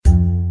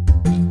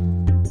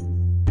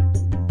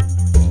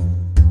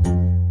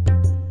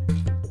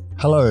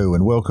Hello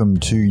and welcome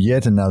to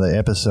yet another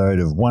episode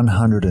of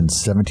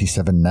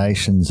 177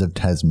 Nations of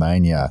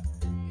Tasmania.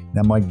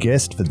 Now my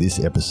guest for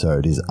this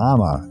episode is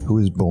Amar, who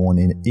was born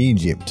in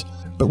Egypt,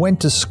 but went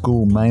to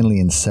school mainly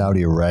in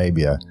Saudi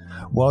Arabia,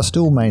 while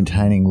still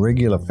maintaining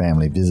regular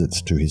family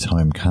visits to his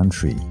home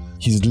country.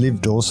 He's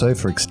lived also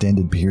for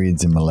extended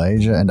periods in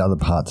Malaysia and other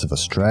parts of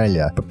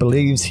Australia, but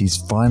believes he's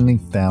finally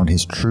found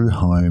his true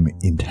home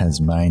in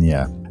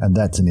Tasmania. And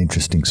that's an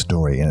interesting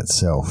story in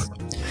itself.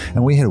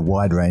 And we had a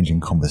wide-ranging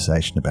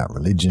conversation about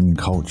religion,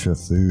 culture,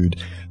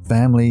 food,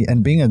 family,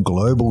 and being a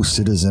global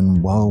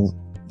citizen while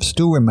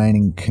still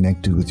remaining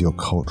connected with your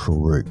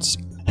cultural roots.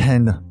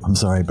 And I'm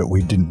sorry, but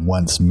we didn't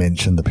once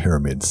mention the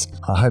pyramids.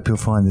 I hope you'll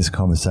find this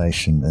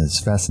conversation as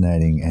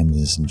fascinating and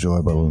as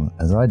enjoyable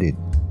as I did.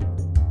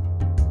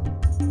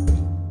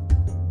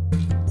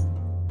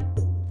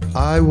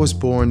 I was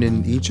born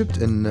in Egypt,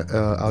 in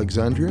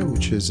Alexandria,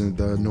 which is in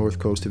the north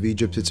coast of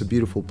Egypt. It's a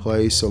beautiful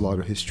place, a lot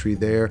of history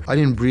there. I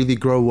didn't really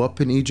grow up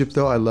in Egypt,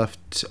 though. I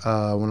left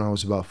when I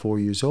was about 4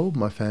 years old.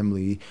 My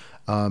family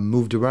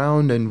moved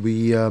around, and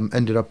we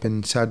ended up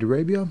in Saudi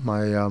Arabia.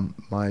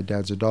 My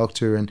dad's a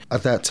doctor, and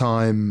at that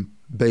time,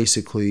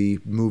 basically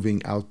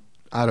moving out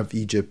of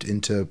Egypt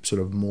into sort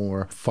of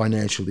more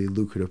financially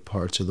lucrative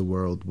parts of the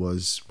world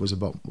was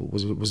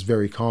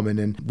very common.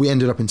 And we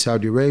ended up in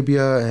Saudi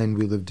Arabia, and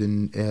we lived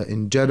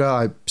in Jeddah.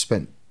 I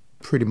spent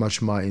pretty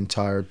much my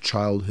entire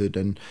childhood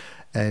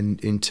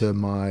and into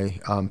my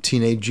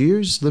teenage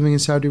years living in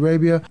Saudi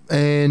Arabia.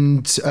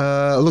 And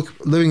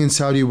living in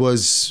Saudi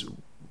was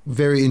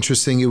very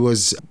interesting.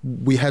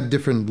 We had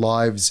different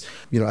lives,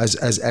 as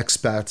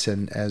expats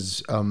and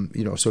as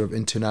sort of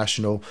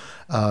international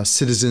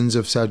citizens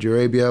of Saudi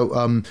Arabia.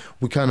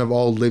 We kind of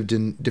all lived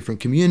in different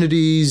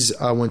communities.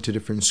 I went to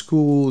different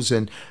schools,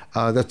 and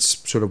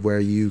that's sort of where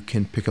you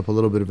can pick up a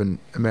little bit of an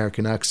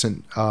American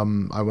accent.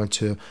 I went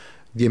to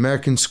the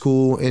American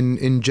school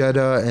in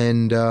Jeddah,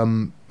 and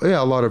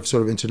a lot of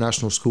sort of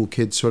international school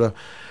kids sort of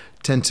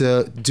tend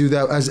to do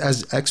that as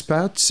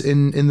expats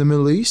in the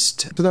Middle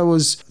East. So that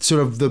was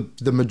sort of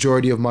the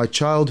majority of my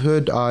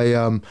childhood.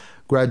 I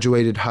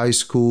graduated high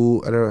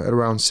school at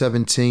around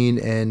 17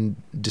 and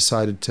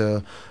decided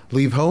to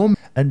leave home.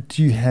 And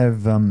do you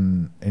have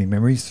any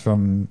memories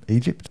from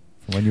Egypt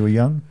when you were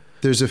young?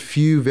 There's a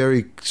few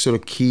very sort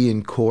of key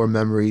and core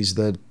memories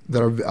that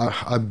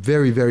are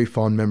very, very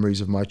fond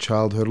memories of my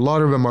childhood. A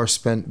lot of them are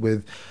spent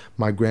with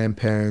my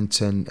grandparents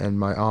and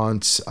my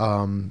aunts,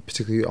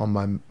 particularly on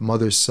my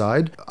mother's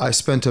side. I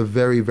spent a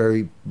very,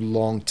 very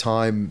long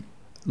time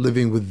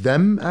living with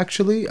them,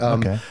 actually.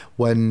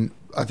 When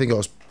I think I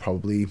was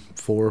probably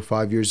 4 or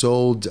 5 years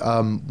old,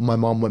 my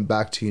mom went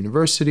back to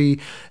university,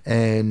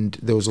 and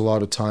there was a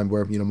lot of time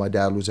where my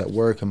dad was at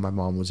work and my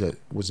mom was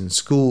in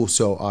school,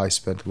 so I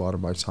spent a lot of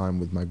my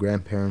time with my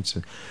grandparents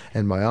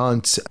and my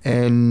aunts.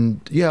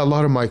 And a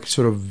lot of my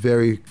sort of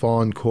very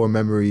fond core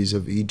memories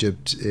of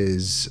Egypt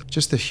is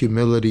just the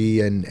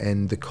humility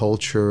and the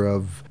culture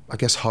of, I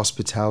guess,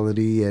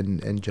 hospitality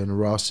and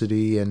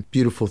generosity, and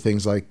beautiful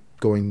things like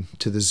going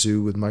to the zoo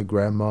with my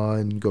grandma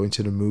and going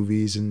to the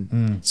movies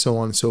and so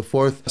on and so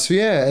forth. So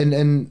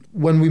and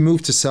when we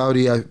moved to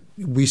Saudi,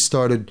 we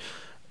started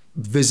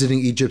visiting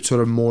Egypt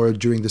sort of more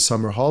during the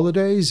summer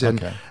holidays,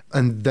 and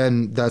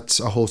then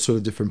that's a whole sort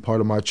of different part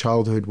of my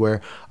childhood,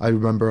 where I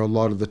remember a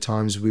lot of the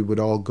times we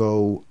would all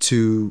go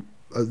to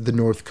the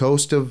north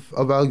coast of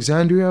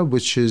Alexandria,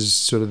 which is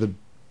sort of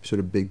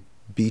the big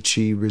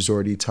beachy,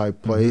 resorty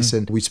type place,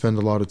 and we spend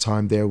a lot of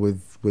time there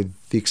with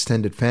the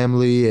extended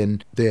family,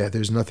 and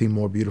there's nothing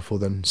more beautiful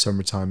than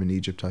summertime in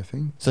Egypt, I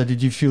think. So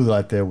did you feel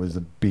like there was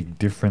a big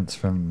difference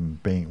from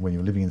being when you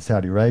were living in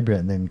Saudi Arabia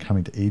and then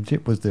coming to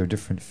Egypt? Was there a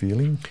different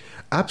feeling?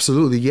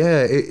 Absolutely,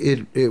 yeah.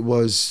 It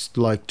was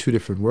like two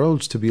different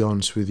worlds, to be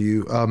honest with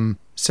you.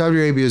 Saudi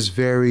Arabia is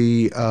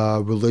very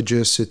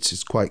religious.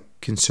 It's quite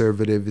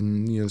conservative,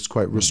 and it's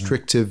quite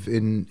restrictive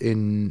in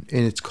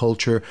its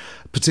culture.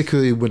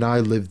 Particularly when I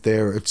lived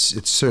there,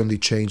 it's certainly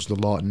changed a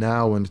lot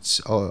now, and it's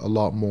a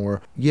lot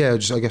more,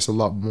 just I guess a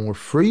lot more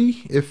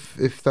free,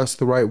 if that's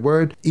the right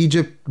word.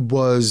 Egypt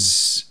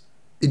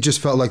it just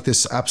felt like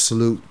this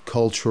absolute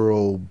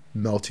cultural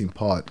melting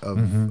pot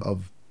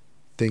of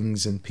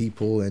things and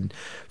people and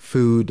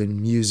food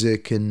and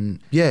music, and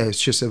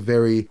it's just a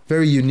very,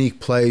 very unique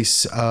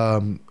place,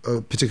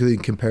 particularly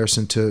in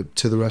comparison to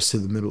the rest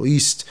of the Middle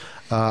East.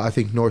 I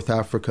think North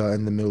Africa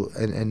and the Middle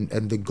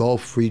and the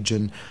Gulf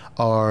region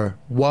are,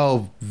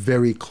 while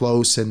very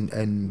close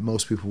and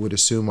most people would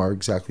assume are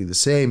exactly the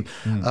same,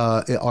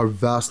 are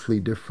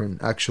vastly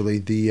different. Actually,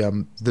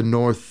 the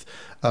North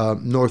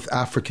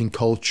African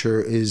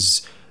culture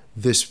is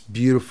this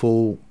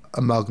beautiful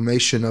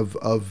amalgamation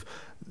of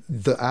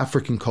the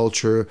African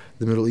culture,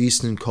 the Middle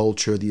Eastern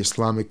culture, the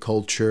Islamic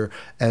culture,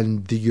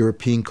 and the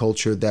European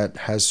culture that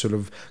has sort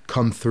of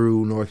come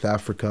through North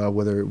Africa,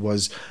 whether it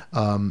was,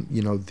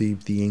 the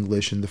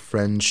English and the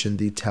French and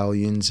the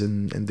Italians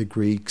and the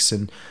Greeks,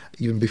 and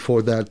even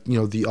before that,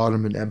 the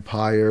Ottoman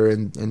Empire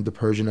and the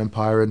Persian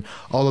Empire, and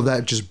all of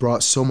that just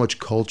brought so much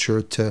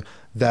culture to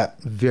that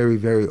very,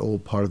 very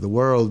old part of the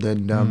world.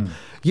 And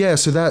yeah,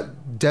 so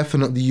that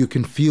definitely, you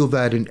can feel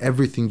that in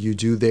everything you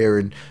do there,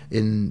 and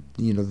in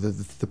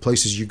the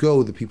places you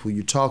go, the people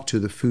you talk to,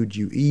 the food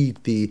you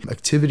eat, the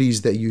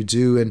activities that you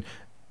do, and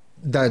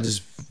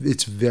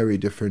it's very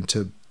different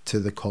to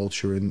the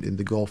culture in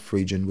the Gulf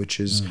region, which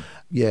is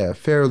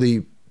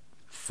fairly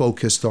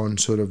focused on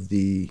sort of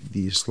the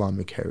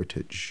Islamic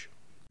heritage.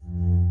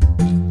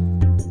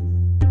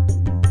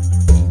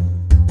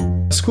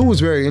 School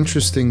was very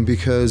interesting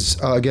because,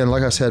 again,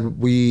 like I said,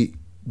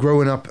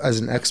 growing up as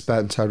an expat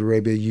in Saudi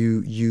Arabia,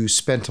 you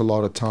spent a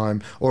lot of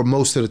time, or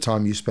most of the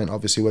time you spent,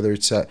 obviously, whether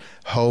it's at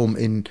home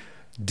in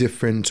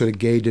different sort of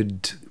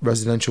gated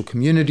residential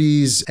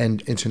communities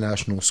and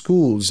international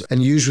schools.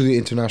 And usually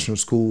international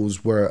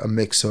schools were a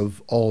mix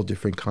of all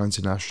different kinds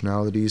of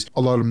nationalities,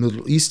 a lot of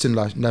Middle Eastern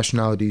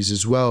nationalities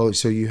as well.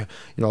 So a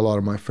lot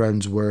of my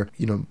friends were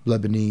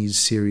Lebanese,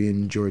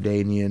 Syrian,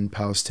 Jordanian,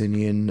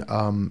 Palestinian,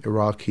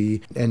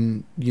 Iraqi,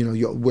 and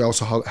we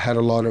also had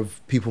a lot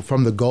of people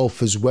from the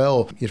Gulf as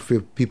well,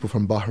 people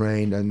from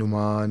Bahrain and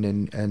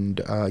Oman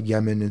and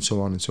Yemen and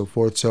so on and so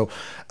forth. So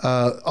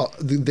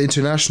the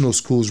international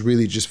schools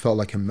really just felt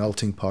like a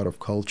melting pot of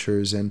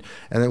cultures, and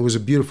it was a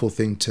beautiful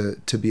thing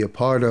to be a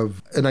part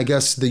of. And I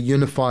guess the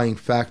unifying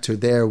factor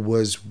there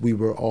was we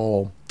were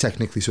all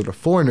technically sort of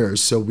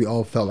foreigners, so we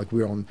all felt like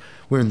we're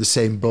in the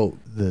same boat.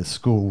 The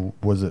school,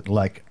 was it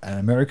like an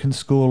American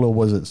school, or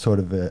was it sort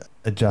of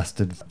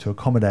adjusted to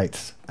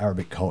accommodate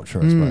Arabic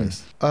culture, I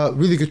suppose?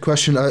 Really good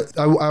question.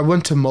 I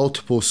went to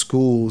multiple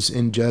schools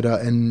in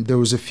Jeddah, and there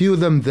was a few of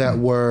them that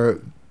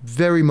were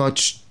very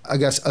much, I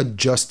guess,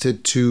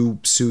 adjusted to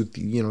suit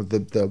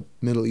the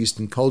Middle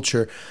Eastern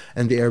culture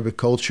and the Arabic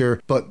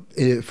culture. But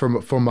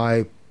for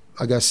my,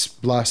 I guess,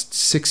 last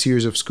 6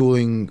 years of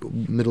schooling,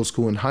 middle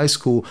school and high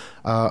school,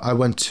 I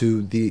went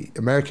to the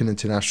American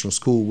International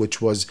School,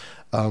 which was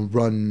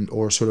run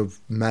or sort of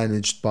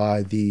managed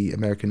by the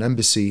American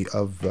Embassy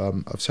of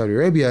Saudi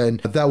Arabia. And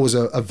that was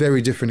a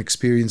very different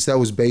experience. That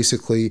was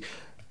basically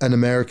an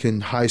American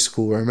high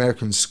school or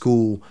American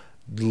school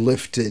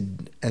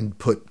lifted and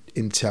put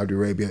in Saudi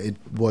Arabia. It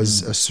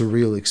was a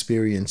surreal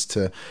experience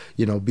to,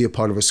 be a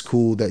part of a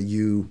school that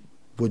you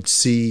would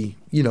see,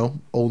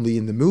 only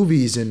in the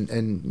movies and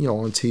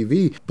on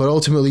TV. But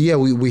ultimately,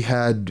 we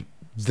had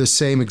the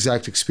same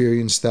exact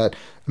experience that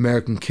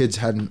American kids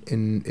had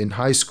in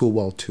high school,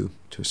 well, to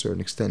a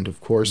certain extent,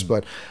 of course.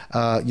 But,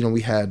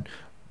 we had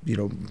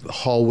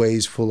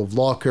hallways full of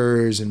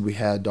lockers, and we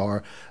had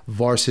our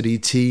varsity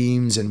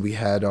teams, and we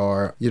had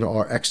our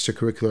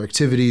extracurricular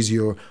activities,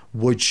 your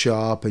wood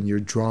shop and your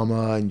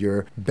drama and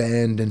your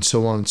band and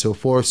so on and so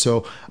forth.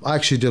 So I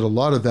actually did a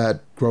lot of that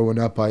growing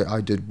up.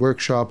 I did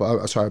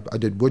I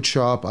did wood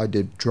shop, I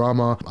did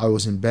drama, I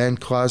was in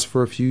band class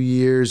for a few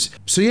years.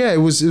 So yeah, it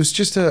was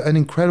just an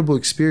incredible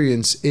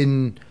experience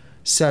in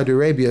Saudi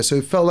Arabia. So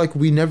it felt like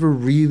we never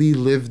really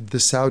lived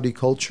the Saudi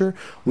culture.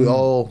 We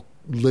all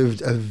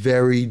lived a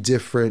very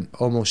different,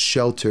 almost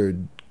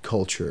sheltered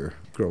culture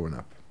growing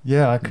up.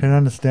 Yeah, I can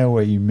understand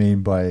what you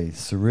mean by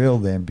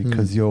surreal then,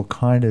 because you're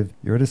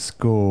at a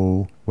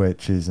school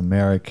which is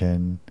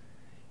American,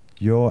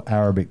 you're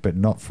Arabic but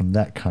not from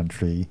that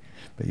country,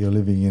 but you're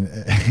living in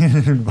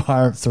an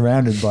environment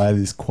surrounded by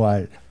this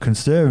quite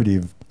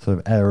conservative sort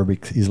of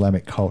Arabic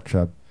Islamic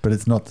culture, but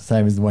it's not the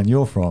same as the one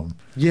you're from.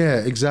 Yeah,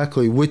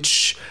 exactly.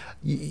 Which,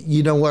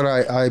 what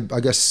I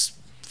guess,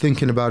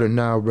 thinking about it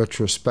now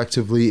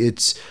retrospectively,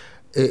 it's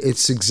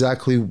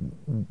exactly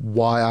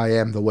why I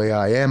am the way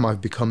I am.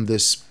 I've become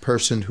this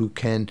person who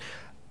can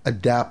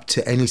adapt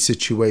to any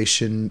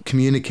situation,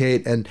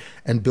 communicate and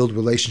build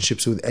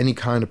relationships with any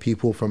kind of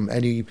people from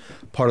any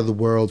part of the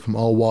world, from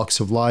all walks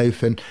of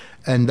life. And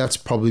that's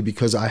probably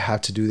because I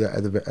had to do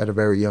that at a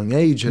very young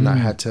age. And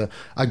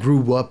I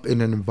grew up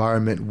in an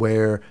environment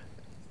where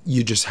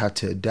you just had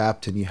to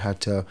adapt, and you had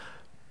to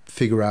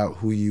figure out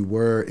who you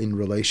were in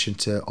relation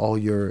to all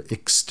your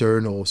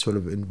external sort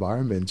of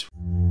environments.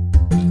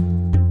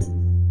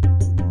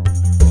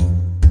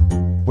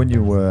 When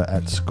you were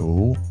at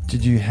school,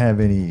 did you have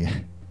any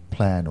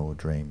plan or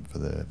dream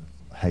for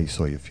how you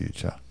saw your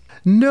future?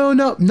 No,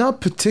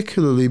 not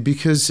particularly,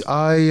 because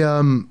I've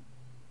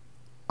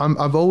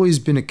always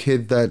been a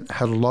kid that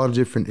had a lot of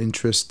different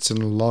interests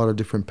and a lot of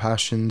different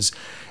passions,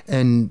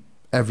 and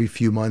every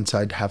few months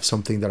I'd have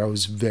something that I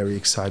was very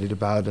excited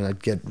about, and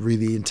I'd get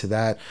really into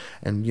that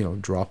and,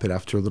 drop it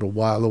after a little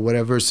while or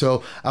whatever.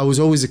 So I was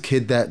always a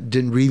kid that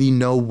didn't really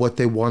know what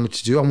they wanted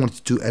to do. I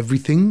wanted to do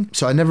everything.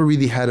 So I never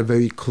really had a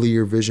very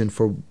clear vision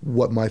for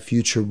what my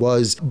future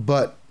was.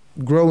 But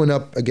growing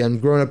up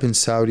in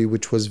Saudi,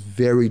 which was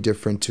very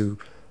different to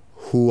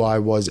who I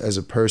was as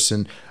a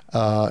person,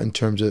 in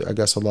terms of, I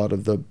guess, a lot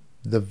of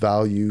the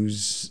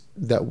values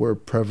that were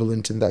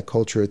prevalent in that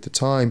culture at the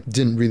time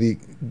didn't really,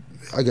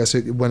 I guess,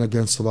 it went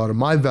against a lot of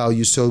my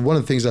values. So one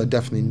of the things I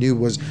definitely knew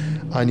was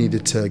I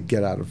needed to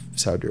get out of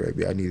Saudi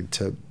Arabia. I needed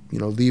to,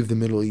 leave the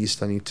Middle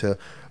East. I need to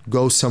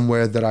go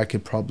somewhere that I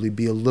could probably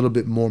be a little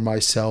bit more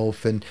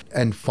myself and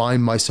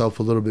find myself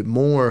a little bit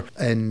more.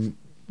 And,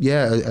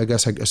 yeah, I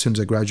guess as soon as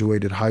I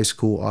graduated high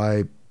school,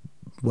 I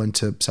went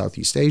to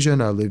Southeast Asia,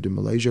 and I lived in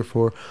Malaysia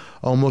for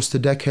almost a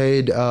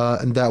decade.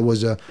 And that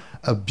was a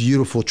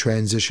beautiful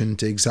transition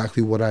to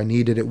exactly what I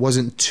needed. It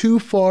wasn't too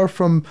far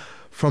from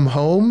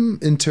home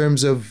in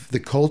terms of the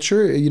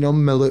culture. You know,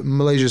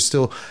 Malaysia is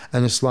still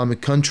an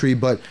Islamic country,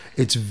 but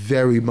it's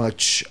very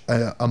much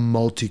a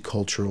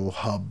multicultural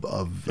hub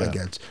of, I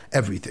guess,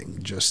 everything,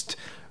 just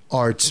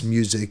arts,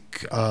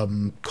 music,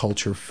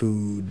 culture,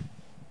 food,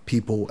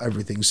 people,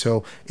 everything.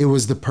 So it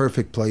was the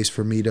perfect place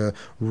for me to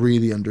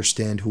really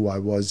understand who I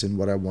was and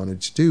what I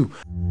wanted to do.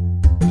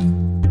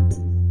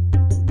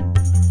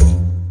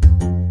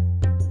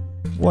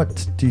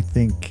 What do you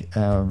think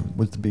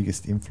was the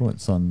biggest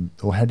influence on,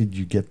 or how did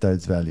you get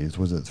those values?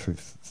 Was it through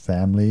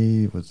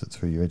family? Was it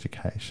through your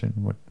education?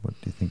 What do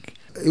you think?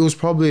 It was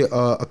probably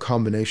a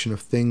combination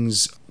of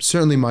things.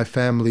 Certainly my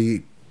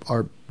family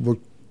were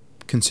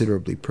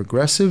considerably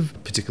progressive,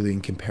 particularly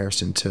in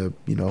comparison to,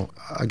 you know,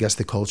 I guess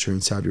the culture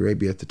in Saudi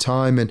Arabia at the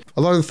time. And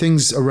a lot of the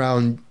things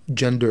around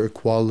gender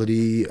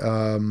equality,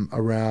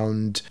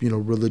 around, you know,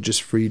 religious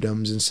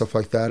freedoms and stuff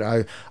like that,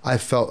 I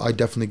felt I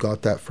definitely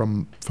got that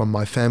from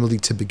my family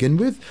to begin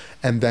with.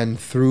 And then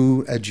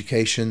through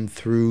education,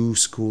 through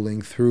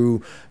schooling,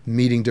 through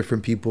meeting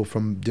different people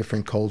from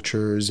different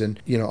cultures and,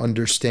 you know,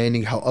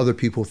 understanding how other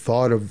people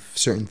thought of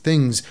certain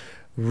things,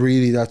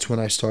 really that's when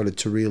I started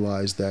to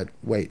realize that,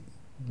 wait,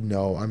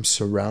 no, I'm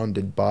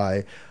surrounded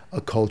by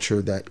a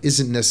culture that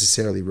isn't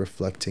necessarily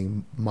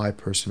reflecting my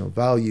personal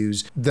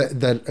values.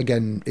 That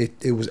again,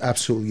 it was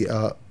absolutely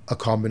a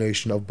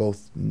combination of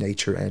both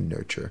nature and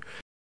nurture.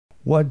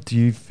 What do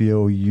you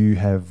feel you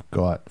have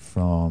got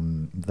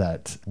from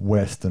that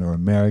Western or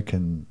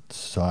American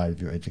side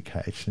of your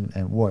education,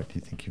 and what do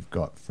you think you've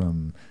got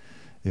from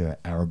your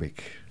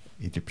Arabic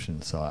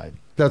Egyptian side?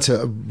 That's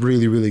a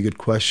really, really good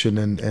question,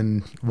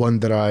 and one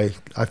that I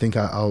think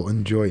I'll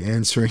enjoy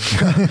answering.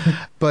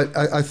 But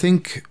I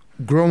think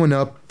growing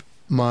up,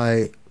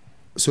 my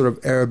sort of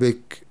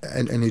Arabic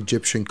and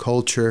Egyptian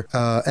culture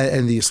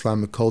and the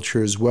Islamic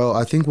culture as well,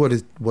 I think what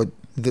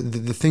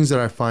the things that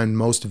I find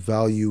most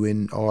value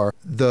in are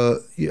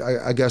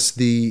I guess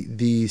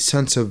the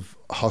sense of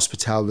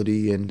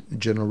hospitality and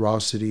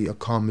generosity,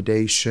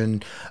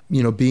 accommodation,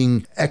 you know,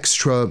 being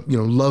extra, you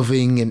know,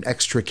 loving and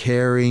extra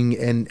caring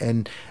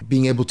and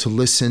being able to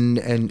listen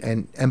and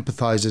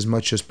empathize as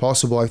much as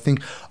possible. I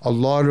think a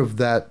lot of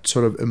that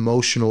sort of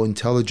emotional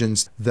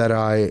intelligence that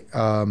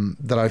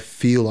I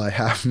feel I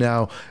have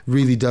now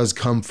really does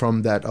come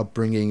from that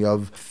upbringing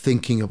of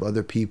thinking of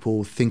other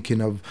people,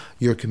 thinking of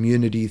your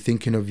community,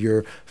 thinking of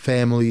your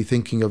family,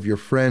 thinking of your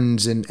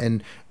friends,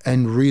 and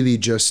really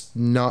just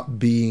not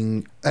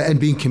being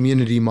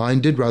community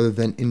minded rather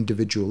than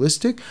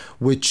individualistic,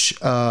 which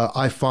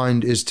I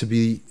find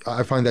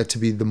that to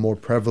be the more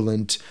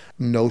prevalent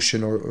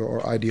notion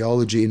or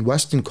ideology in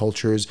Western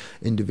cultures,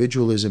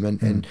 individualism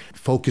and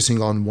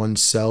focusing on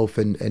oneself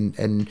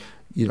and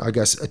you know, I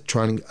guess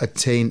trying to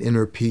attain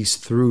inner peace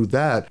through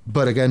that.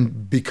 But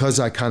again, because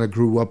I kind of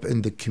grew up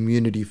in the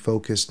community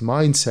focused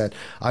mindset,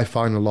 I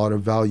find a lot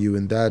of value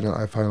in that, and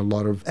I find a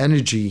lot of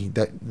energy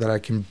that I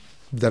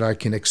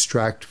can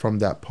extract from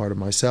that part of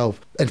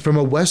myself. And from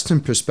a Western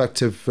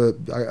perspective,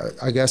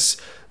 I guess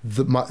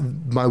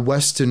my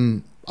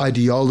Western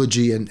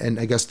ideology and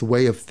I guess the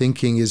way of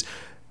thinking is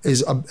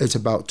it's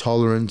about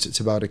tolerance, it's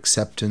about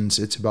acceptance,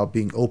 it's about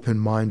being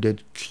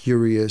open-minded,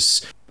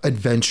 curious,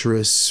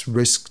 adventurous,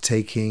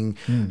 risk-taking,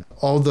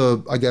 all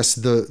the, I guess,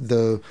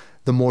 the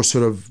more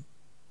sort of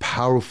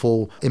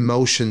powerful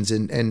emotions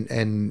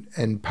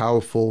and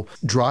powerful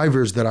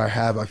drivers that I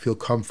have, I feel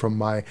come from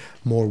my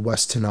more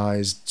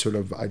westernized sort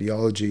of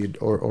ideology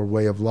or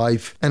way of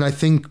life. And I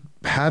think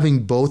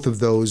having both of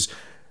those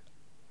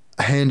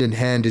hand in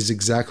hand is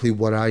exactly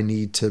what I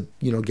need to,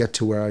 you know, get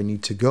to where I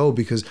need to go,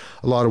 because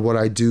a lot of what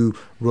I do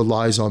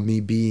relies on me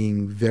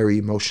being very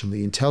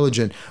emotionally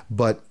intelligent,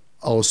 but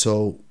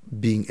also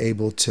being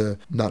able to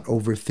not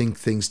overthink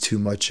things too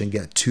much and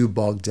get too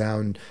bogged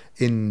down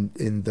in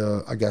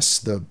the, I guess,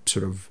 the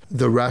sort of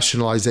the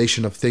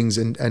rationalization of things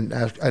and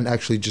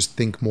actually just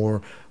think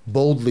more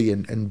boldly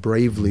and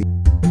bravely.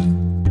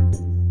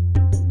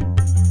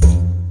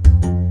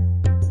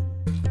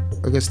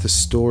 I guess the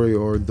story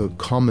or the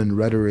common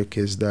rhetoric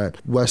is that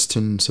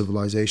Western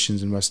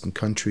civilizations and Western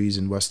countries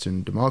and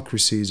Western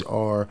democracies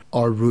are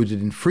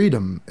rooted in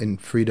freedom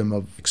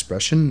of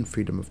expression,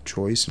 freedom of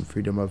choice, and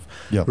freedom of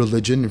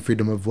religion, and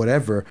freedom of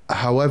whatever.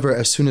 However,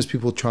 as soon as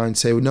people try and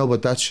say, well, no,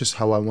 but that's just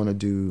how I want to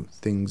do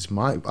things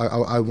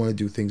I want to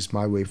do things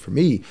my way for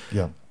me.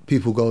 Yeah.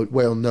 People go,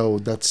 well, no,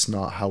 that's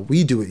not how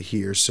we do it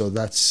here. So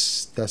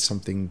that's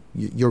something,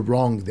 you're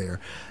wrong there.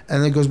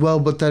 And it goes, well,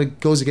 but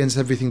that goes against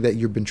everything that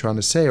you've been trying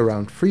to say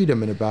around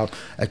freedom and about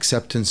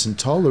acceptance and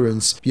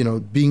tolerance, you know,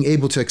 being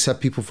able to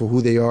accept people for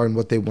who they are and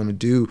what they want to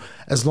do,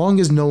 as long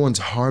as no one's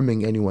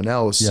harming anyone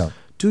else. Yeah.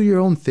 Do your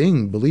own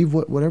thing, believe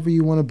whatever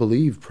you want to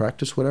believe,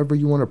 practice whatever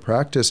you want to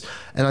practice.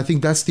 And I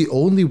think that's the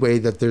only way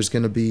that there's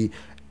going to be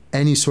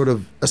any sort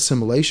of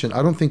assimilation.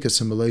 I don't think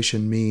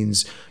assimilation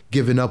means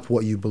giving up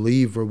what you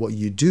believe or what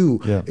you do.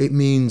 Yeah. It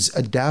means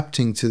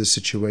adapting to the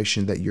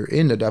situation that you're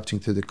in, adapting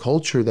to the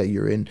culture that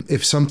you're in.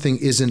 If something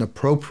isn't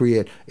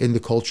appropriate in the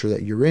culture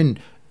that you're in,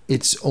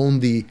 it's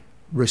only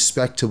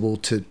respectable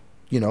to,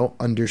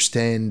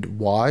 understand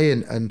why.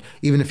 And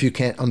even if you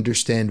can't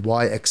understand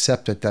why,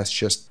 accept that that's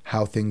just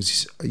how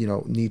things,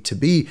 need to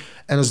be.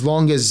 And as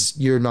long as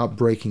you're not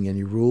breaking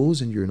any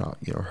rules and you're not,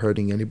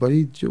 hurting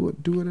anybody, do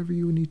whatever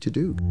you need to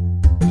do.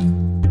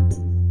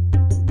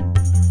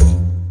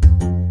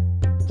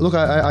 Look,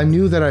 I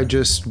knew that I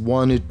just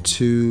wanted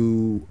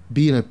to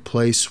be in a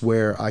place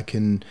where I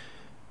can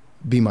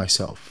be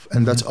myself.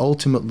 And that's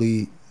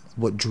ultimately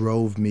what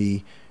drove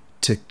me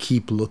to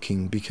keep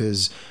looking,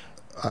 because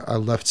I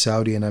left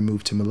Saudi and I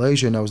moved to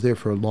Malaysia, and I was there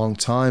for a long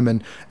time,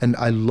 and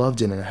I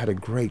loved it, and I had a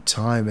great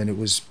time, and it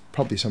was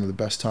probably some of the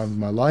best times of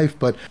my life,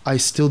 but I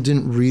still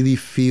didn't really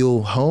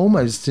feel home.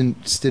 I just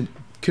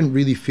couldn't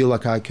really feel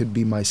like I could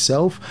be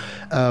myself.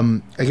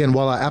 Again,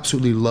 while I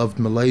absolutely loved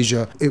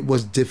Malaysia, it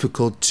was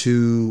difficult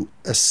to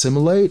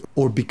assimilate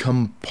or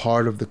become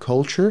part of the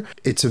culture.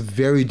 It's a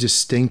very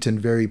distinct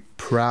and very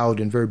proud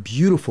and very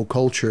beautiful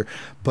culture,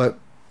 but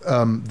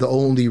the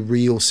only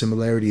real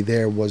similarity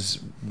there was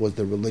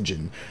the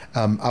religion.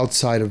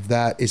 Outside of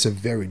that, it's a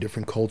very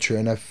different culture,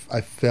 and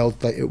I felt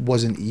that it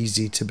wasn't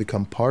easy to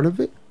become part of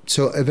it.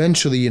 So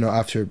eventually,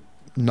 after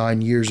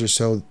 9 years or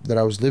so that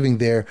I was living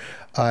there,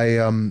 I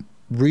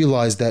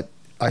realized that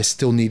I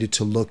still needed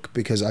to look,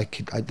 because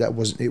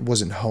it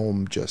wasn't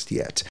home just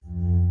yet.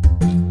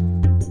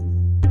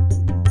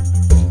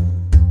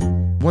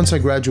 Once I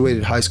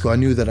graduated high school, I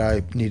knew that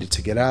I needed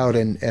to get out,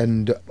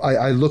 and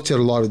I looked at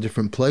a lot of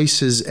different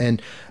places, and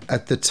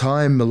at the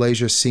time,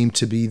 Malaysia seemed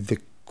to be the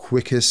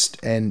quickest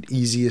and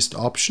easiest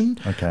option.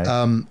 Okay.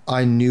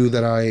 I knew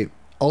that I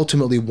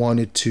ultimately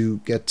wanted to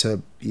get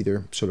to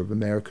either sort of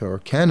America or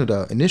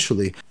Canada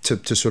initially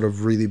to sort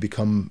of really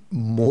become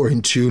more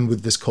in tune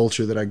with this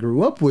culture that I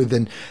grew up with,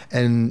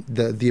 and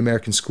the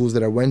American schools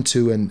that I went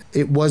to. And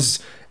it was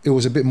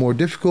a bit more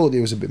difficult.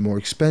 It was a bit more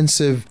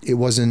expensive. It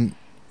wasn't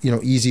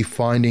easy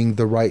finding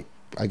the right,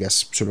 I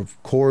guess, sort of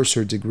course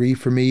or degree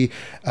for me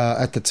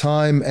at the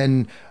time.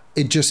 And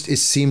it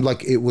seemed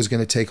like it was going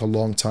to take a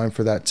long time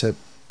for that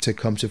to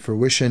come to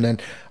fruition.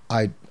 And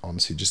I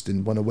honestly just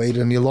didn't want to wait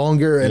any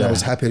longer. And I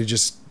was happy to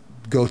just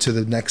go to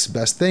the next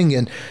best thing.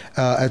 And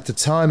at the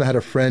time, I had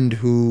a friend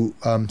who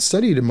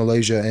studied in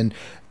Malaysia, and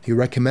he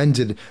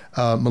recommended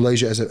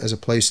Malaysia as a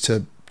place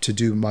to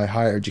do my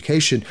higher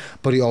education.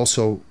 But he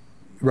also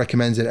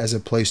recommended it as a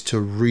place to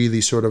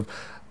really sort of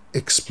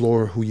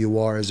explore who you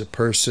are as a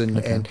person,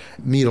 and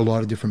meet a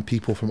lot of different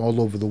people from all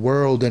over the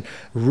world. And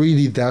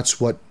really, that's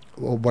what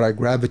I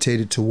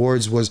gravitated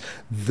towards, was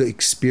the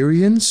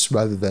experience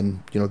rather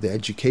than the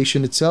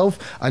education itself.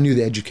 I knew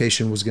the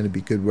education was going to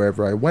be good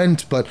wherever I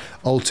went, but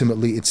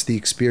ultimately it's the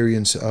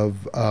experience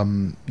of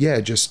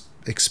just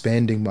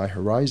expanding my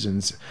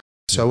horizons.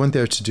 So I went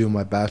there to do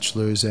my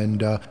bachelor's,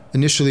 and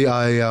initially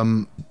I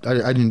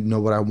didn't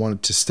know what I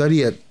wanted to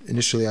study.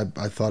 Initially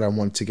I thought I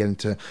wanted to get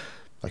into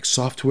like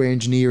software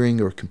engineering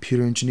or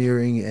computer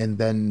engineering, and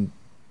then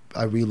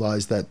I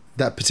realized that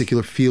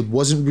particular field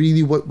wasn't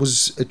really what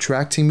was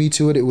attracting me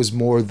to it. It was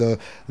more the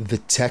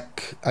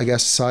tech, I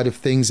guess, side of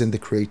things and the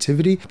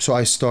creativity. So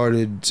I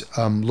started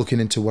looking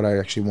into what I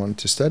actually wanted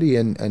to study,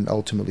 and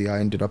ultimately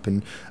I ended up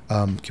in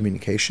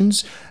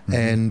communications. Mm-hmm.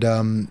 And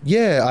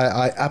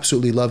I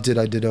absolutely loved it.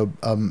 I did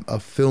a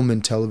film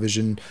and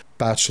television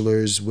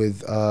bachelor's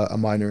with a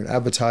minor in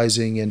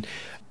advertising, and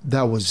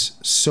that was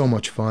so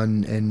much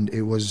fun, and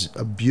it was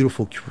a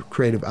beautiful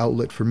creative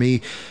outlet for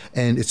me.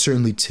 And it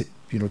certainly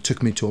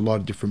took me to a lot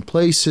of different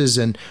places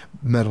and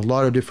met a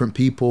lot of different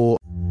people.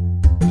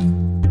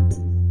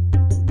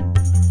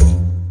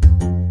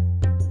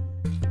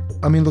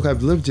 I mean, look,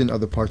 I've lived in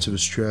other parts of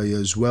Australia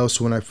as well.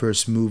 So when I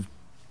first moved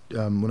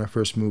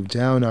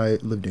down, I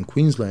lived in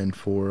Queensland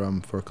for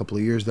a couple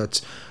of years.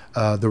 That's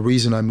the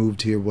reason I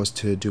moved here was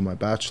to do my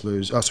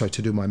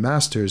to do my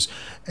master's,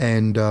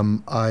 and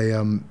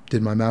I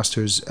did my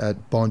master's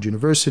at Bond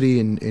University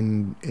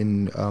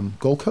in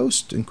Gold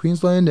Coast in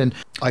Queensland, and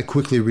I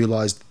quickly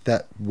realized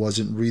that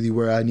wasn't really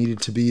where I needed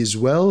to be as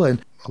well.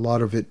 And a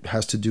lot of it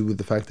has to do with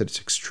the fact that it's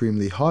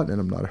extremely hot, and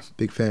I'm not a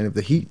big fan of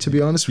the heat, to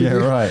be honest with you.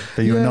 Yeah, right.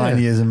 But you were 9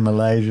 years in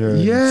Malaysia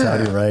and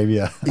Saudi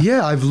Arabia.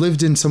 Yeah, I've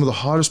lived in some of the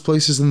hottest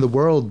places in the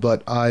world,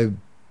 but I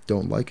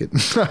don't like it.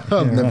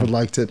 I've never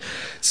liked it.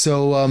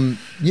 So,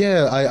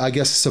 I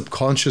guess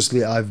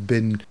subconsciously I've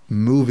been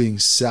moving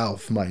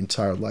south my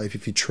entire life.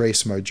 If you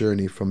trace my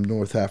journey from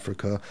North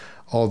Africa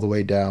all the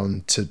way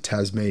down to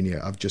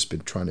Tasmania, I've just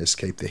been trying to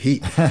escape the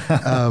heat.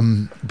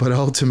 But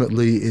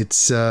ultimately,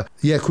 it's,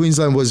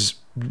 Queensland was,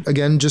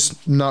 again,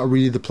 just not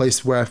really the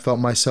place where I felt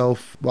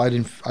myself. I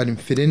didn't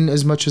fit in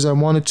as much as I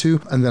wanted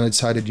to. And then I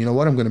decided, you know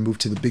what, I'm going to move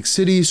to the big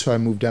cities. So I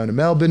moved down to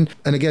Melbourne.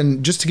 And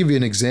again, just to give you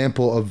an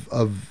example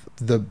of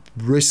the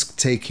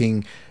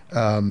risk-taking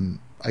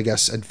I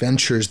guess,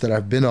 adventures that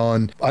I've been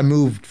on. I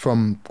moved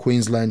from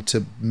Queensland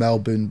to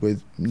Melbourne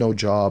with no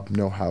job,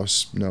 no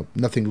house,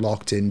 nothing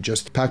locked in,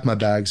 just packed my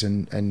bags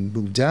and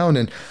moved down,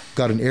 and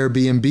got an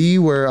Airbnb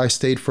where I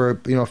stayed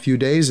for, a few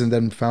days, and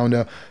then found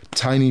a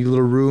tiny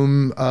little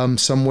room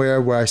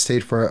somewhere where I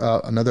stayed for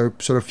another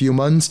sort of few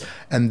months,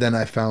 and then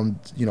I found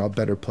a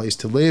better place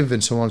to live,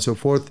 and so on and so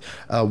forth,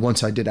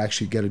 once I did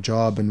actually get a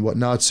job and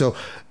whatnot. So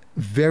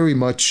very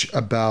much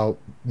about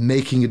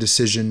making a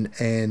decision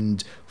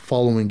and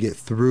following it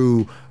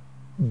through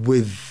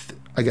with,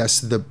 I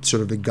guess, the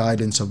sort of the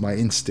guidance of my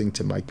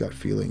instinct and my gut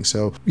feeling.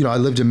 So I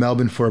lived in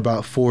Melbourne for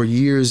about 4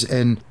 years,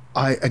 and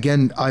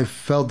I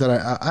felt that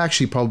I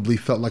actually probably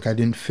felt like I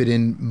didn't fit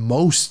in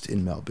most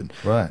in Melbourne,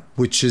 right?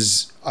 Which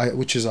is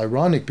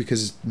ironic,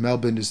 because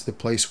Melbourne is the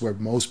place where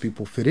most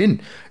people fit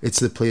in. It's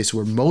the place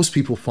where most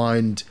people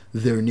find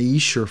their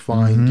niche, or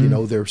find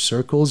their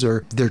circles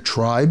or their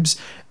tribes.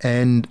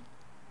 And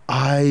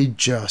I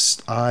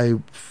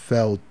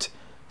felt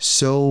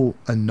so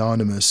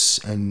anonymous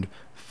and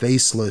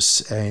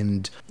faceless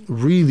and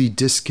really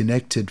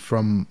disconnected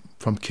from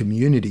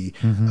community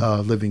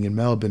living in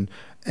Melbourne.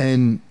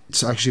 And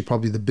it's actually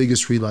probably the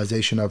biggest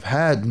realization I've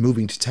had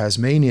moving to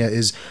Tasmania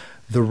is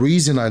the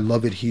reason I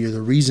love it here,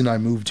 the reason I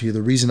moved here,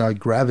 the reason I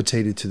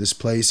gravitated to this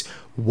place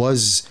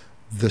was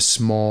the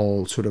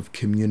small sort of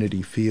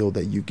community feel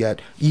that you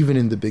get even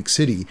in the big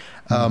city.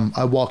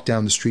 I walk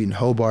down the street in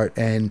Hobart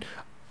and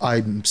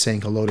I'm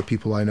saying hello to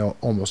people I know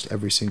almost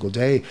every single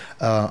day.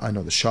 I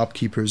know the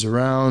shopkeepers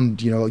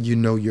around,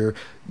 your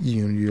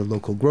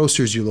local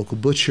grocers, your local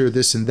butcher,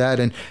 this and that.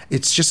 And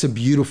it's just a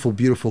beautiful,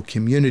 beautiful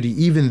community,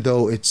 even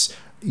though it's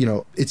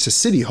a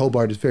city.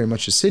 Hobart is very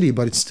much a city,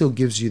 but it still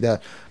gives you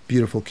that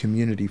beautiful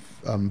community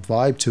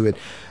vibe to it.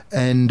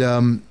 And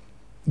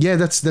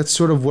that's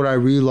sort of what I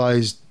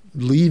realized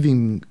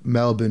leaving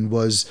Melbourne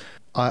was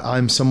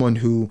I'm someone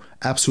who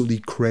absolutely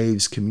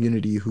craves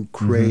community, who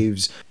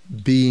craves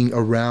being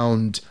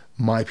around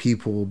my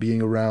people,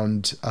 being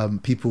around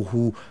people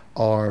who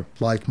are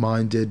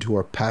like-minded, who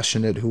are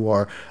passionate, who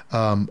are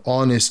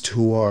honest,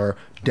 who are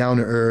down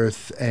to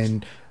earth.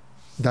 And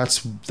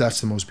that's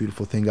the most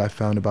beautiful thing I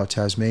found about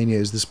Tasmania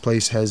is this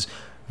place has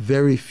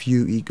very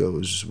few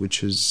egos,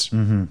 which is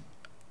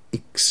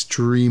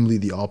extremely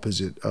the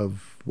opposite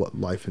of what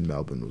life in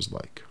Melbourne was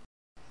like.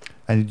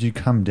 And did you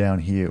come down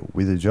here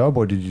with a job,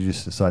 or did you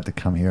just decide to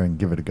come here and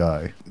give it a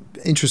go?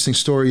 Interesting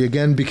story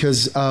again,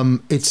 because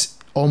it's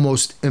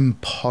almost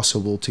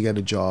impossible to get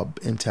a job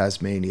in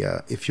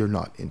Tasmania if you're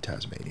not in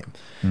Tasmania.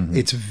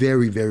 It's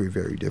very, very,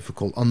 very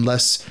difficult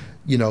unless,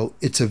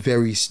 it's a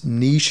very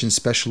niche and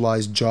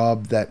specialized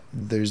job that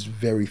there's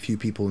very few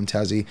people in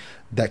Tassie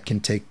that can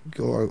take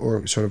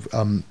or sort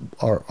of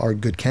are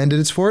good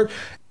candidates for it.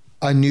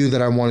 I knew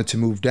that I wanted to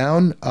move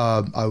down.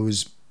 I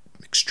was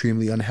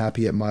extremely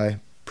unhappy at my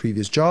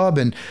previous job,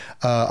 and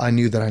I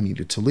knew that I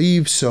needed to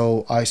leave,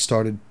 so I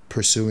started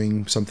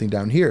pursuing something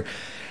down here.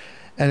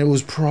 And it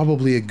was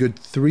probably a good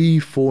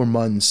 3-4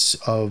 months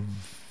of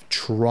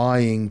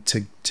trying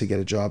to get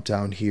a job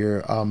down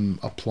here,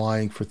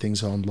 applying for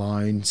things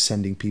online,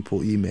 sending people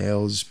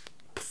emails,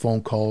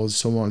 phone calls,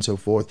 so on and so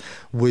forth,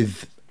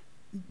 with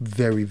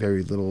very,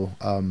 very little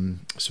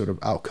sort of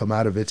outcome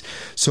out of it.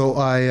 So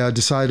I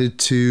decided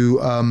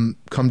to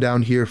come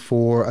down here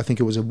for, I think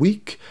it was a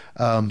week.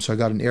 So I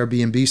got an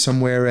Airbnb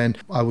somewhere, and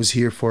I was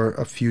here for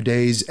a few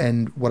days.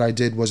 And what I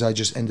did was I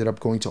just ended up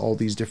going to all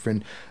these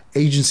different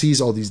agencies,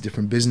 all these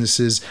different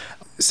businesses,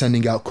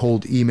 sending out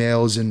cold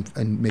emails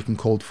and making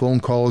cold phone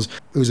calls.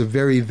 It was a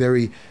very,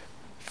 very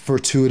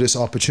fortuitous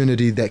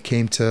opportunity that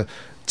came to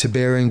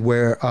bearing,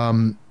 where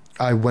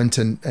I went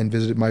and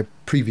visited my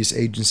previous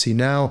agency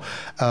now,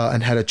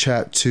 and had a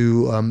chat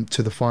to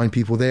the fine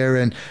people there.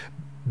 And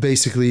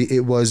basically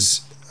it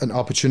was an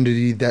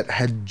opportunity that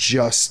had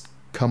just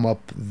come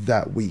up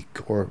that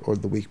week or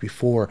the week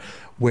before,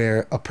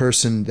 where a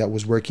person that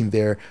was working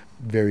there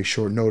very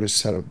short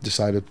notice had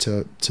decided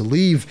to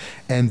leave,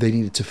 and they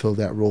needed to fill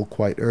that role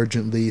quite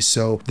urgently.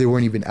 So they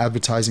weren't even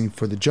advertising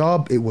for the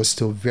job. It was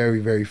still very,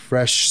 very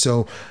fresh.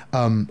 So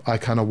I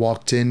kind of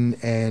walked in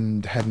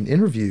and had an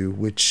interview,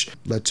 which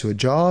led to a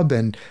job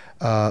and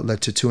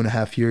led to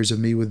 2.5 years of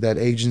me with that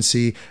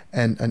agency,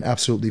 and an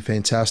absolutely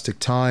fantastic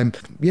time.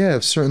 Yeah,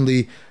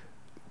 certainly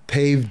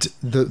paved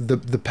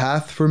the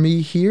path for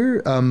me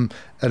here, and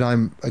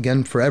I'm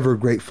again forever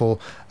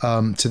grateful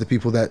to the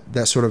people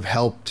that sort of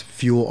helped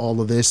fuel all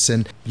of this.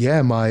 And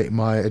yeah,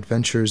 my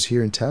adventures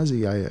here in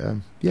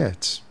Tassie,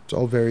 it's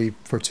all very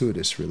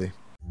fortuitous, really.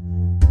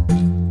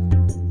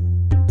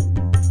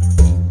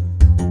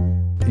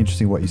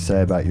 Interesting what you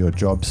say about your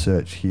job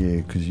search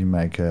here, because you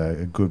make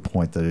a good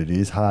point that it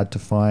is hard to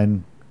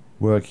find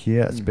work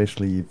here,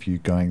 especially if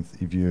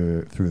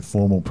you're through a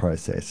formal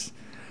process.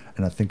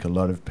 And I think a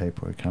lot of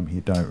people who come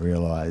here don't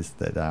realise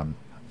that,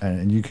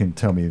 and you can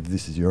tell me if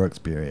this is your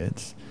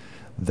experience,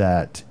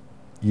 that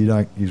you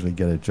don't usually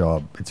get a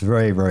job. It's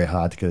very, very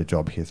hard to get a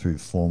job here through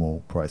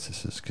formal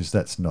processes, because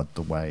that's not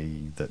the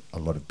way that a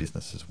lot of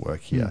businesses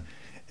work here.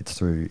 It's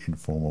through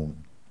informal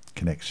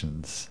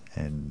connections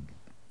and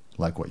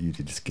like what you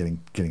did, just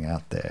getting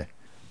out there.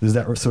 Does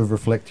that sort of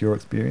reflect your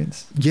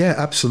experience? Yeah,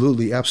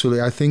 absolutely. I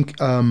think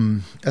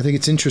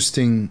it's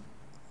interesting,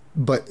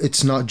 but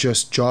it's not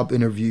just job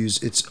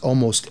interviews. It's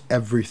almost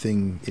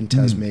everything in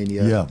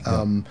Tasmania.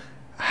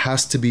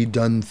 Has to be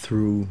done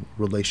through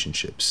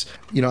relationships.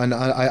 And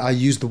I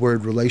use the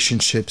word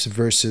relationships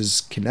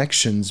versus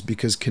connections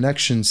because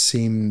connections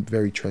seem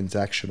very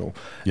transactional.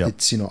 Yep.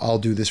 It's, I'll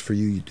do this for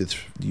you,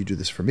 you do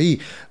this for me.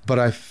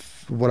 But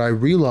what I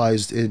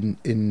realized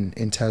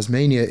in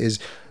Tasmania is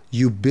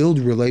you build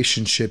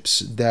relationships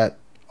that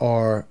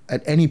are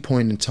at any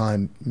point in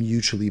time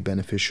mutually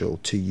beneficial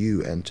to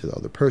you and to the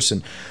other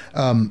person.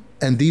 And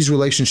these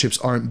relationships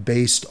aren't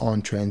based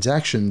on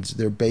transactions.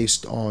 They're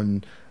based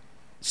on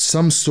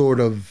some sort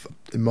of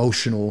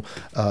emotional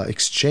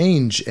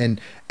exchange. And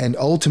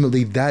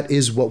ultimately that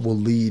is what will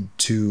lead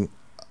to,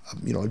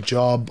 a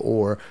job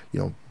or,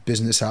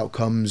 business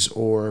outcomes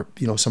or,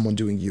 someone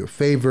doing you a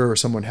favor or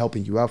someone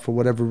helping you out for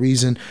whatever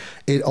reason.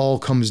 It all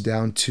comes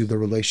down to the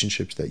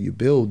relationships that you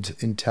build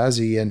in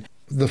Tassie. And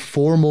the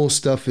formal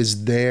stuff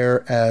is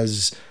there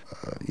as,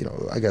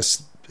 I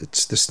guess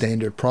it's the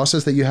standard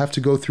process that you have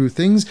to go through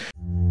things.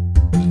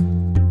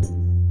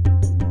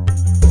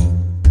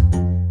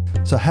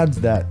 So how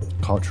does that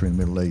culture in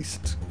the Middle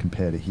East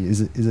compare to here? Is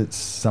it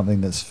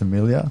something that's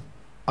familiar?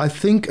 I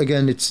think,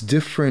 again, it's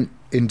different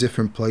in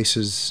different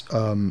places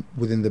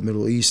within the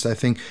Middle East. I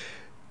think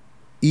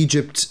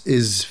Egypt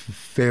is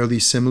fairly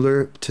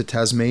similar to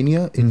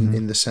Tasmania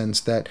in the sense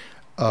that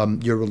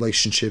your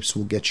relationships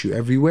will get you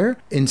everywhere.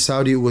 In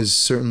Saudi, it was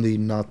certainly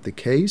not the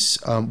case.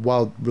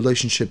 While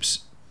relationships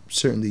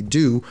certainly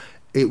do,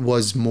 it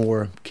was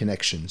more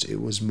connections.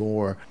 It was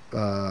more,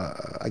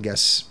 I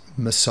guess,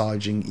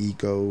 massaging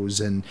egos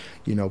and,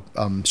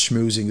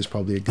 schmoozing is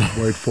probably a good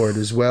word for it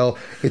as well.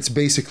 It's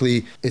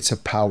basically, it's a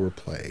power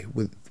play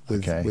with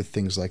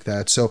things like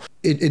that. So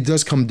it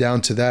does come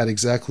down to that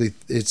exactly.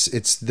 It's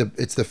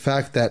the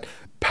fact that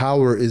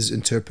power is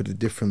interpreted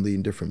differently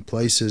in different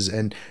places,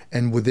 and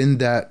within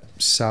that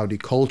Saudi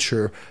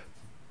culture,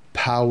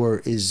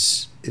 power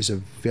is a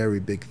very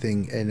big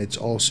thing, and it's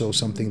also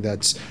something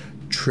that's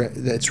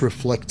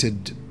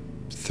reflected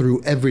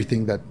through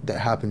everything that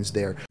happens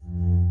there.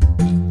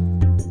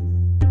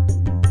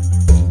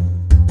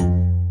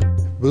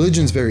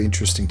 Religion's very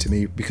interesting to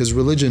me because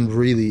religion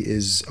really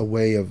is a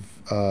way of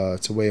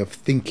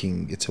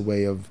thinking. It's a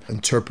way of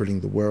interpreting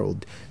the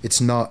world. It's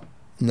not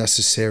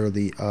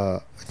necessarily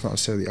a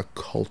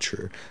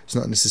culture. It's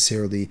not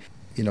necessarily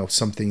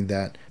something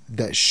that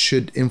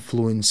should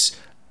influence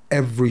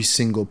every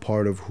single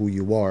part of who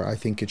you are. I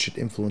think it should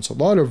influence a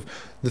lot of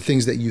the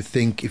things that you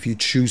think if you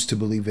choose to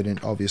believe in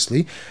it,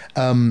 obviously.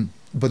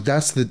 But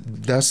that's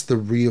the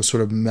real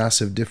sort of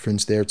massive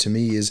difference there to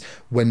me is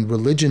when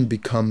religion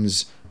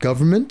becomes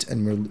government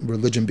and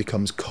religion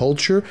becomes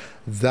culture,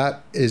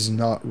 that is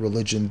not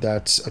religion.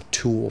 That's a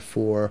tool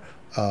for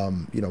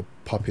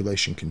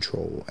population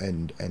control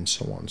and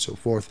so on and so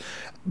forth,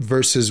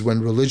 versus when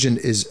religion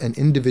is an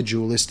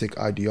individualistic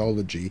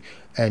ideology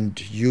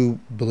and you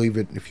believe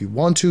it if you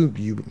want to,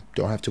 you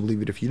don't have to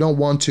believe it if you don't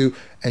want to,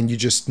 and you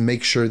just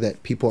make sure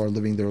that people are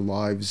living their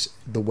lives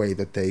the way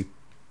that they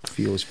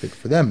feel is fit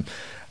for them.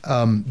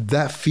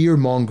 That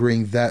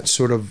fear-mongering, that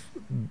sort of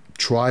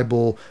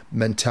tribal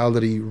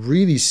mentality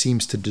really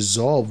seems to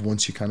dissolve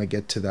once you kind of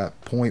get to that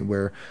point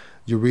where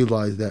you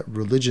realize that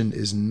religion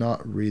is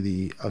not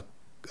really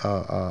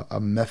a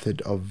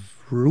method of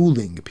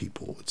ruling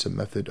people. It's a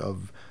method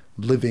of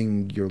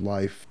living your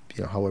life,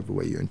 however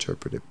way you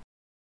interpret it.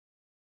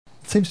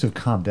 It seems to have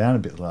calmed down a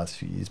bit the last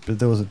few years, but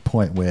there was a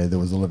point where there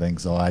was a lot of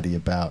anxiety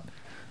about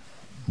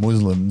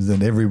Muslims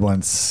and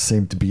everyone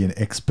seemed to be an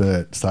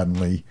expert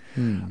suddenly.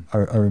 I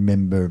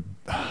remember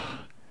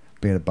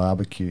being at a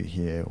barbecue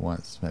here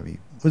once, maybe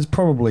it was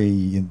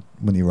probably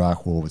when the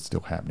Iraq War was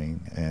still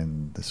happening,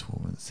 and this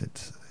woman said,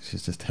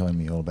 she's just telling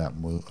me all about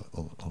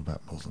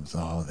Muslims.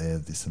 Oh, they're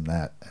this and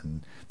that,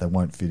 and they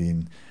won't fit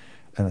in.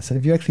 And I said,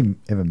 have you actually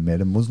ever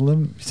met a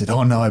Muslim? She said,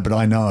 oh no, but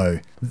I know.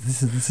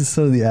 This is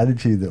sort of the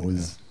attitude that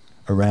was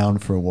around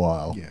for a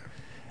while. Yeah.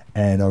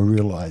 And I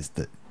realised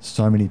that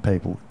so many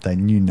people, they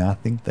knew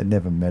nothing. They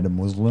never met a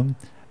Muslim.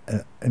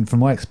 And from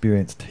my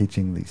experience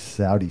teaching these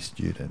Saudi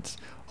students,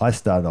 I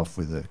started off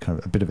with a kind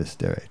of a bit of a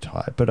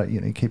stereotype, but you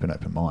keep an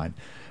open mind.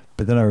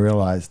 But then I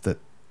realised that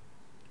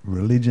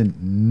religion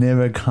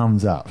never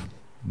comes up.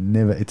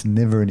 It's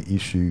never an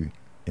issue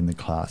in the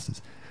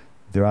classes.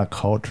 There are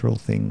cultural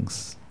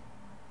things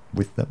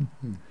with them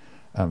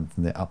from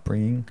their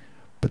upbringing,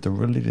 but the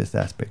religious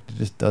aspect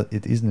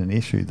it isn't an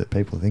issue that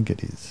people think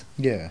it is.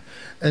 Yeah,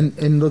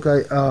 and look,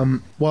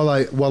 while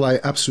I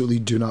absolutely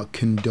do not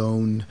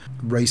condone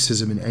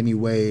racism in any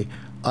way,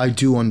 I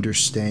do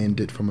understand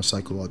it from a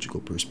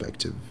psychological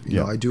perspective. You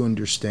know, I do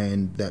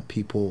understand that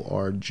people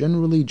are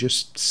generally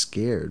just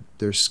scared.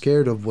 They're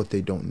scared of what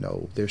they don't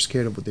know. They're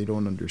scared of what they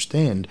don't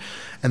understand,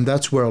 and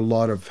that's where a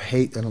lot of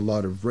hate and a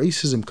lot of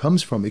racism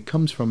comes from. It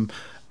comes from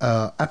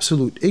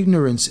absolute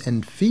ignorance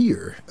and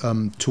fear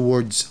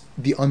towards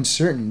the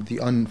uncertain, the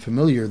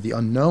unfamiliar, the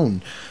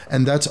unknown.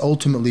 And that's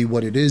ultimately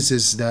what it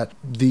is that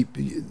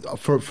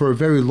for a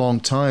very long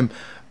time,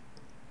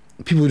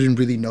 people didn't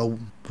really know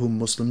who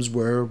Muslims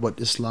were, what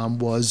Islam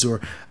was,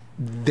 or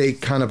they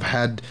kind of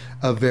had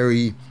a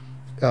very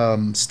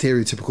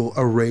stereotypical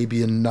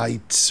Arabian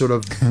Night sort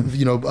of,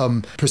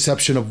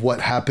 perception of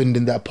what happened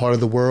in that part of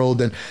the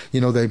world. And,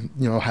 they,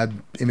 had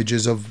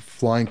images of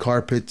flying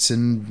carpets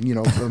and,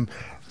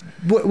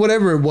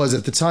 whatever it was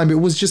at the time.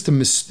 It was just a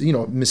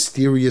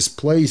mysterious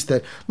place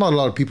that not a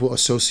lot of people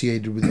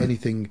associated with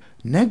anything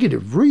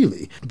negative,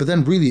 really. But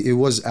then really it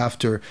was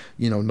after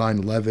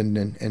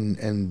 9/11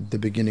 and the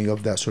beginning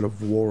of that sort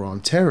of war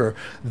on terror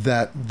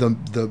that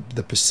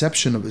the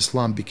perception of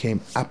Islam became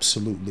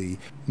absolutely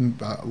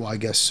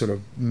sort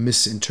of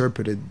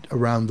misinterpreted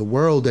around the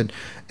world,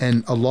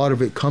 and a lot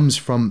of it comes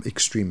from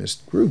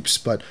extremist groups.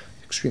 But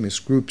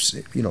extremist groups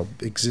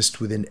exist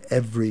within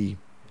every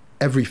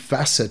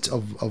facet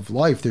of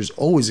life. There's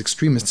always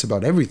extremists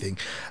about everything.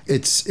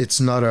 It's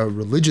not a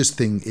religious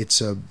thing,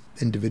 it's a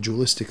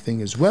individualistic thing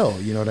as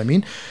well, you know what I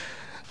mean?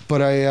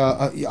 But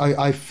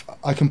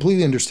I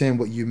completely understand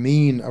what you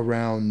mean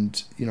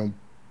around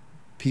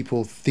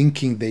people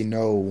thinking they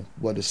know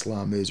what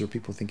Islam is, or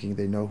people thinking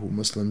they know who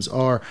Muslims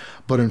are,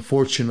 but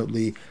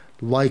unfortunately,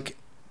 like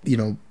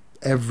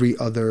every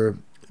other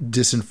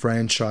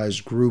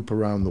disenfranchised group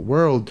around the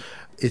world,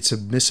 it's a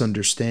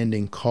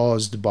misunderstanding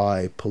caused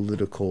by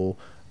political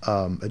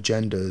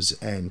agendas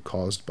and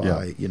caused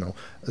by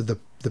the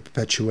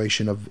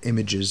perpetuation of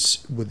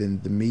images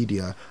within the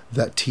media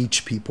that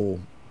teach people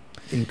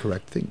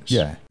incorrect things.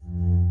 Yeah.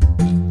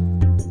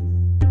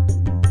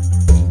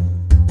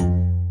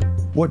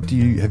 What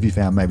have you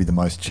found maybe the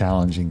most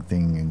challenging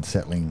thing in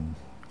settling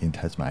in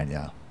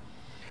Tasmania?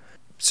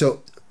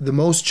 So the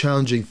most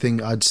challenging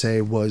thing I'd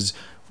say was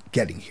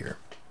getting here.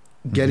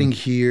 Getting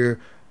here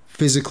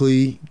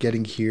physically,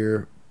 getting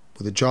here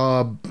with a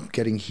job,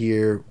 getting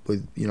here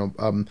with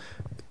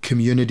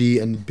community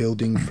and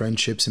building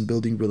friendships and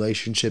building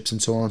relationships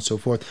and so on and so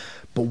forth.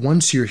 But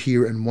once you're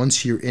here and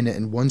once you're in it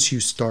and once you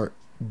start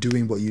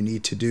doing what you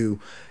need to do,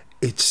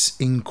 it's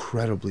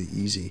incredibly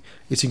easy.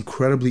 It's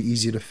incredibly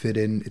easy to fit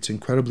in. It's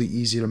incredibly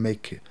easy to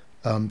make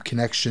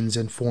connections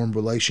and form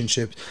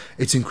relationships.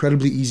 It's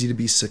incredibly easy to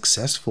be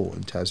successful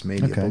in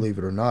Tasmania, believe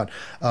it or not.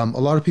 A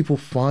lot of people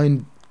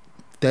find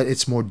that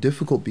it's more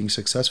difficult being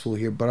successful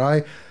here, but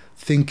I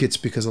think it's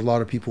because a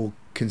lot of people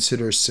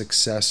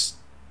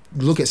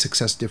look at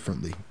success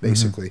differently,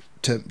 basically.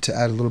 To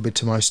add a little bit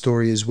to my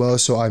story as well,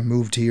 so I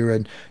moved here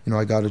and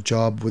I got a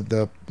job with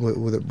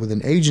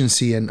an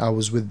agency, and I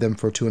was with them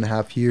for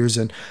 2.5 years,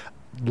 and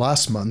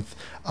last month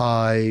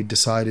I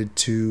decided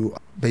to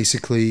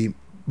basically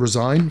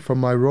resign from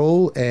my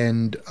role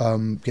and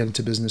get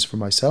into business for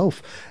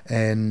myself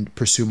and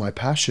pursue my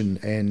passion.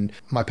 And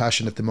my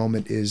passion at the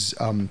moment is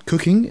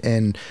cooking,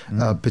 and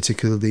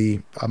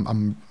particularly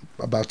I'm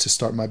about to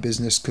start my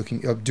business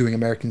doing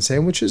American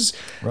sandwiches.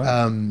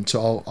 Right.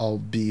 So I'll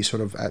be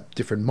sort of at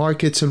different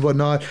markets and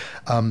whatnot,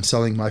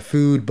 selling my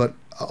food, but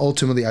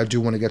ultimately I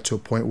do want to get to a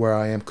point where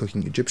I am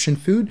cooking Egyptian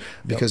food,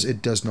 because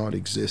it does not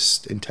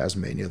exist in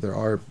Tasmania. There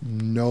are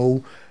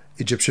no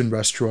Egyptian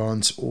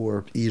restaurants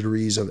or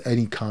eateries of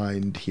any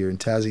kind here in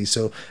Tassie.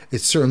 So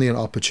it's certainly an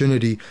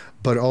opportunity,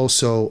 but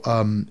also,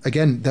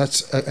 again,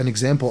 that's an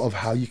example of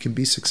how you can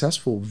be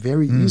successful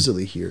very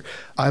easily here.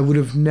 I would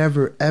have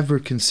never, ever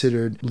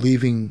considered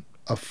leaving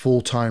a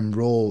full-time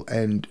role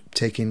and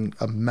taking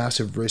a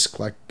massive risk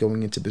like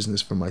going into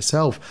business for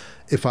myself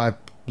if I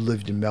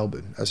lived in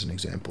Melbourne, as an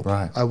example.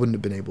 Right. I wouldn't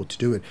have been able to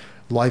do it.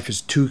 Life is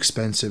too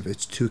expensive.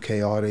 It's too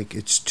chaotic.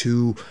 It's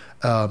too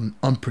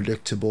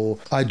unpredictable.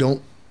 I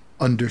don't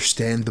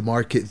understand the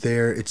market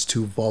there. It's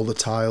too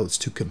volatile. It's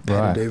too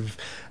competitive.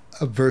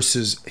 Right.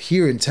 Versus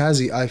here in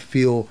Tassie, I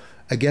feel,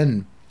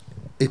 again,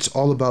 it's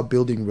all about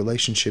building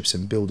relationships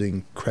and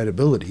building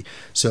credibility.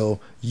 So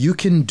you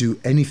can do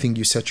anything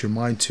you set your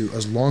mind to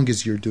as long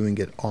as you're doing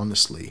it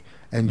honestly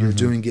and you're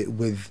doing it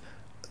with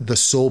the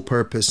sole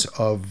purpose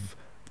of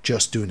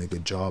just doing a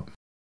good job.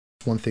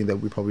 One thing that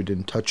we probably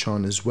didn't touch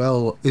on as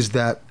well is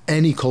that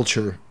any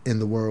culture in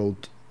the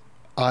world,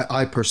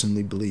 I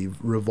personally believe,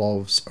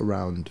 revolves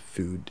around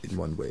food in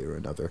one way or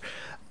another.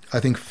 I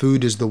think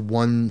food is the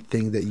one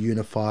thing that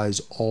unifies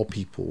all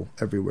people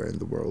everywhere in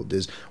the world.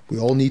 Is we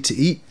all need to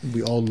eat,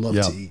 we all love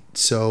to eat.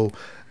 So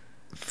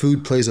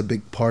food plays a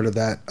big part of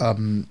that,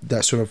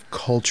 that sort of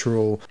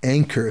cultural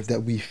anchor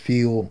that we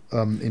feel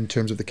in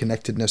terms of the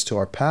connectedness to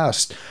our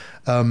past.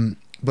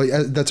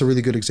 But that's a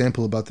really good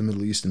example about the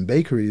Middle Eastern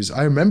bakeries.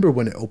 I remember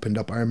when it opened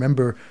up. I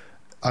remember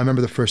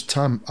the first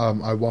time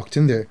I walked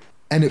in there,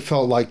 and it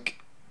felt like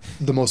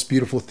the most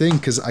beautiful thing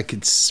because I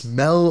could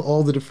smell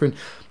all the different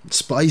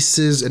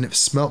spices, and it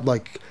smelled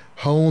like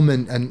home.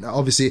 And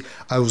obviously,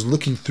 I was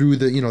looking through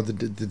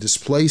the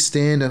display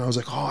stand, and I was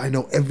like, oh, I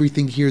know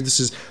everything here.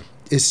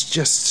 It's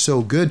just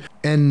so good.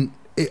 And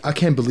I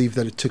can't believe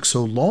that it took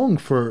so long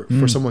for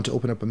someone to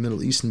open up a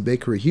Middle Eastern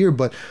bakery here,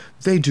 but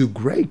they do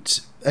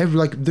great.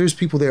 there's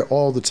people there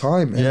all the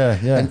time. And,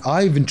 and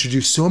I've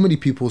introduced so many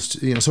people to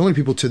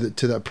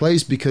that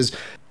place because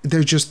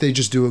they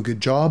just do a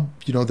good job.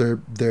 You know,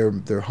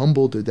 they're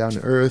humble, they're down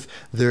to earth.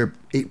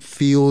 It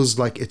feels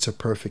like it's a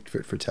perfect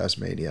fit for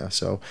Tasmania.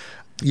 So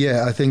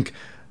yeah, I think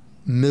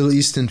Middle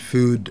Eastern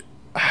food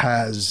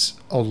has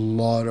a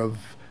lot of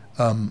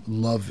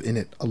love in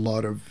it, a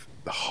lot of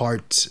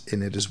heart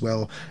in it as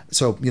well.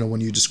 So, you know, when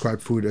you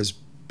describe food as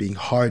being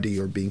hearty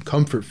or being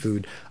comfort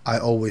food, I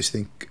always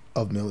think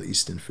of Middle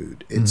Eastern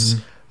food. It's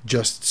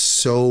just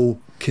so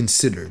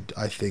considered,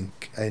 I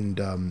think,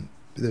 and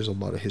there's a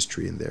lot of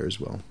history in there as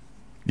well.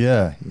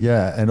 Yeah,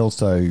 and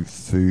also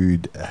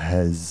food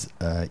has,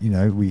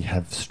 we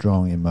have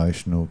strong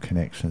emotional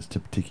connections to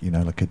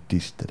particular, like a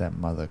dish that our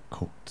mother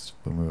cooked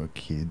when we were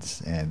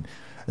kids, and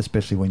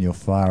especially when you're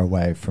far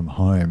away from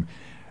home.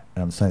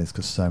 And I'm saying this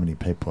because so many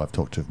people I've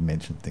talked to have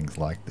mentioned things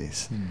like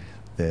this.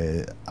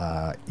 There's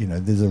a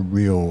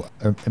real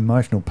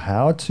emotional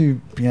power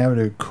to being able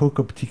to cook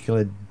a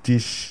particular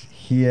dish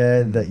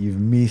here that you've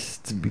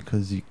missed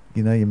because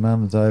your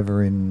mum's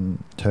over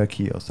in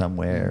Turkey or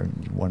somewhere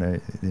and you want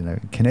to,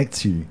 it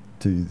connects you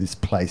to this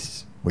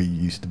place where you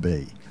used to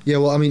be. Yeah,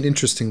 well, I mean,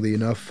 interestingly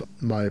enough,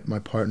 my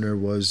partner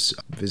was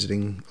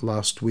visiting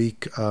last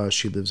week.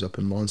 She lives up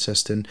in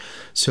Launceston.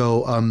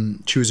 So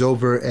she was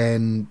over,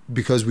 and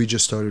because we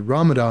just started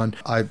Ramadan,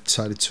 I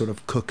decided to sort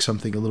of cook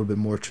something a little bit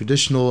more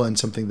traditional and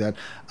something that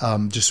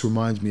just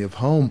reminds me of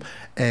home.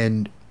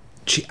 And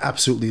she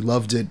absolutely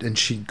loved it, and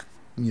she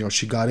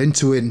got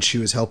into it, and she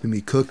was helping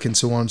me cook and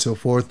so on and so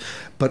forth.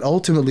 But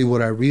ultimately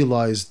what I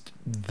realized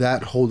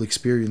that whole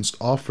experience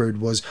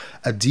offered was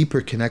a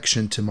deeper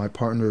connection to my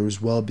partner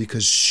as well,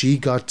 because she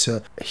got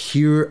to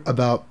hear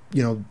about,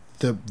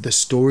 the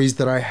stories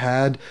that I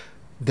had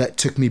that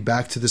took me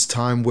back to this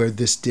time where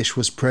this dish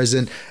was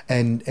present,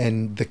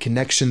 and the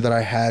connection that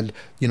I had,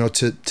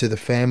 to the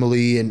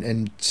family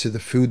and to the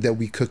food that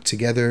we cooked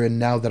together. And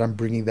now that I'm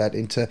bringing that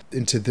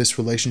into this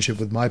relationship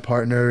with my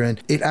partner, and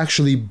it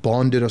actually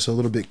bonded us a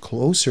little bit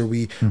closer.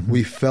 We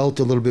felt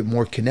a little bit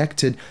more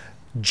connected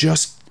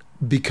just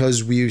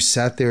because we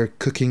sat there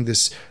cooking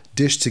this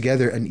dish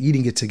together and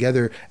eating it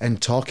together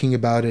and talking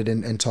about it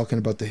and talking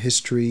about the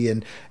history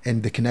and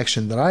the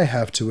connection that I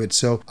have to it.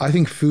 So I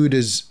think food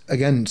is,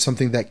 again,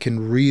 something that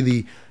can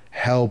really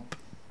help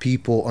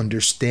people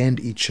understand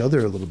each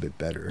other a little bit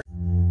better.